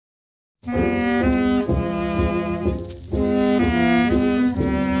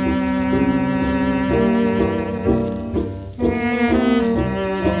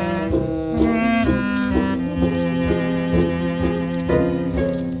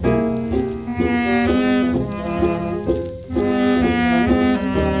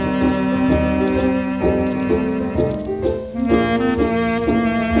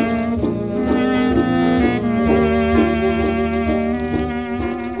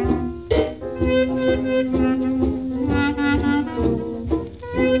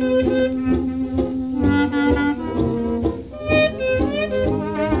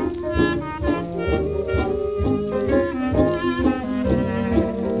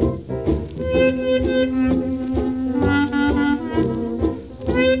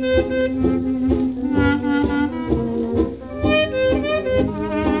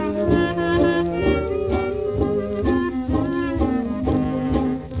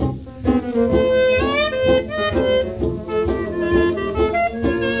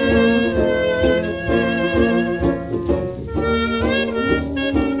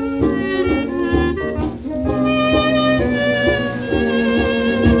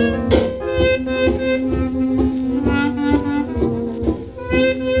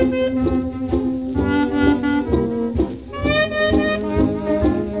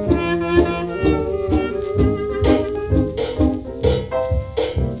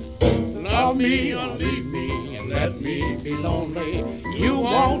me or leave me and let me be lonely. You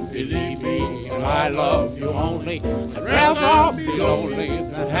won't believe me, and I love you only. I'd rather be lonely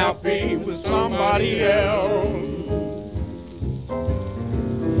than happy with somebody else.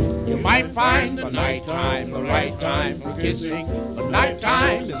 You might find the nighttime the right time for kissing, but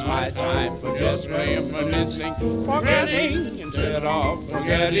nighttime is my time for just reminiscing, forgetting instead of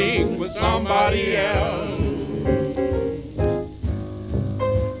forgetting with somebody else.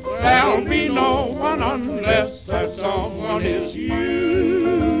 There'll be no one unless that someone is you.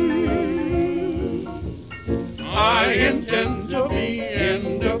 I intend to be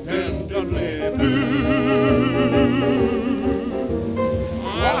independently blue.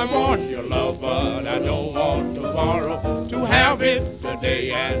 I want your love, but I don't want to borrow, to have it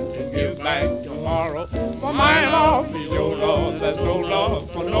today and to give back tomorrow. For my love is your love, there's no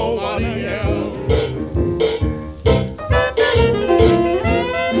love for nobody else.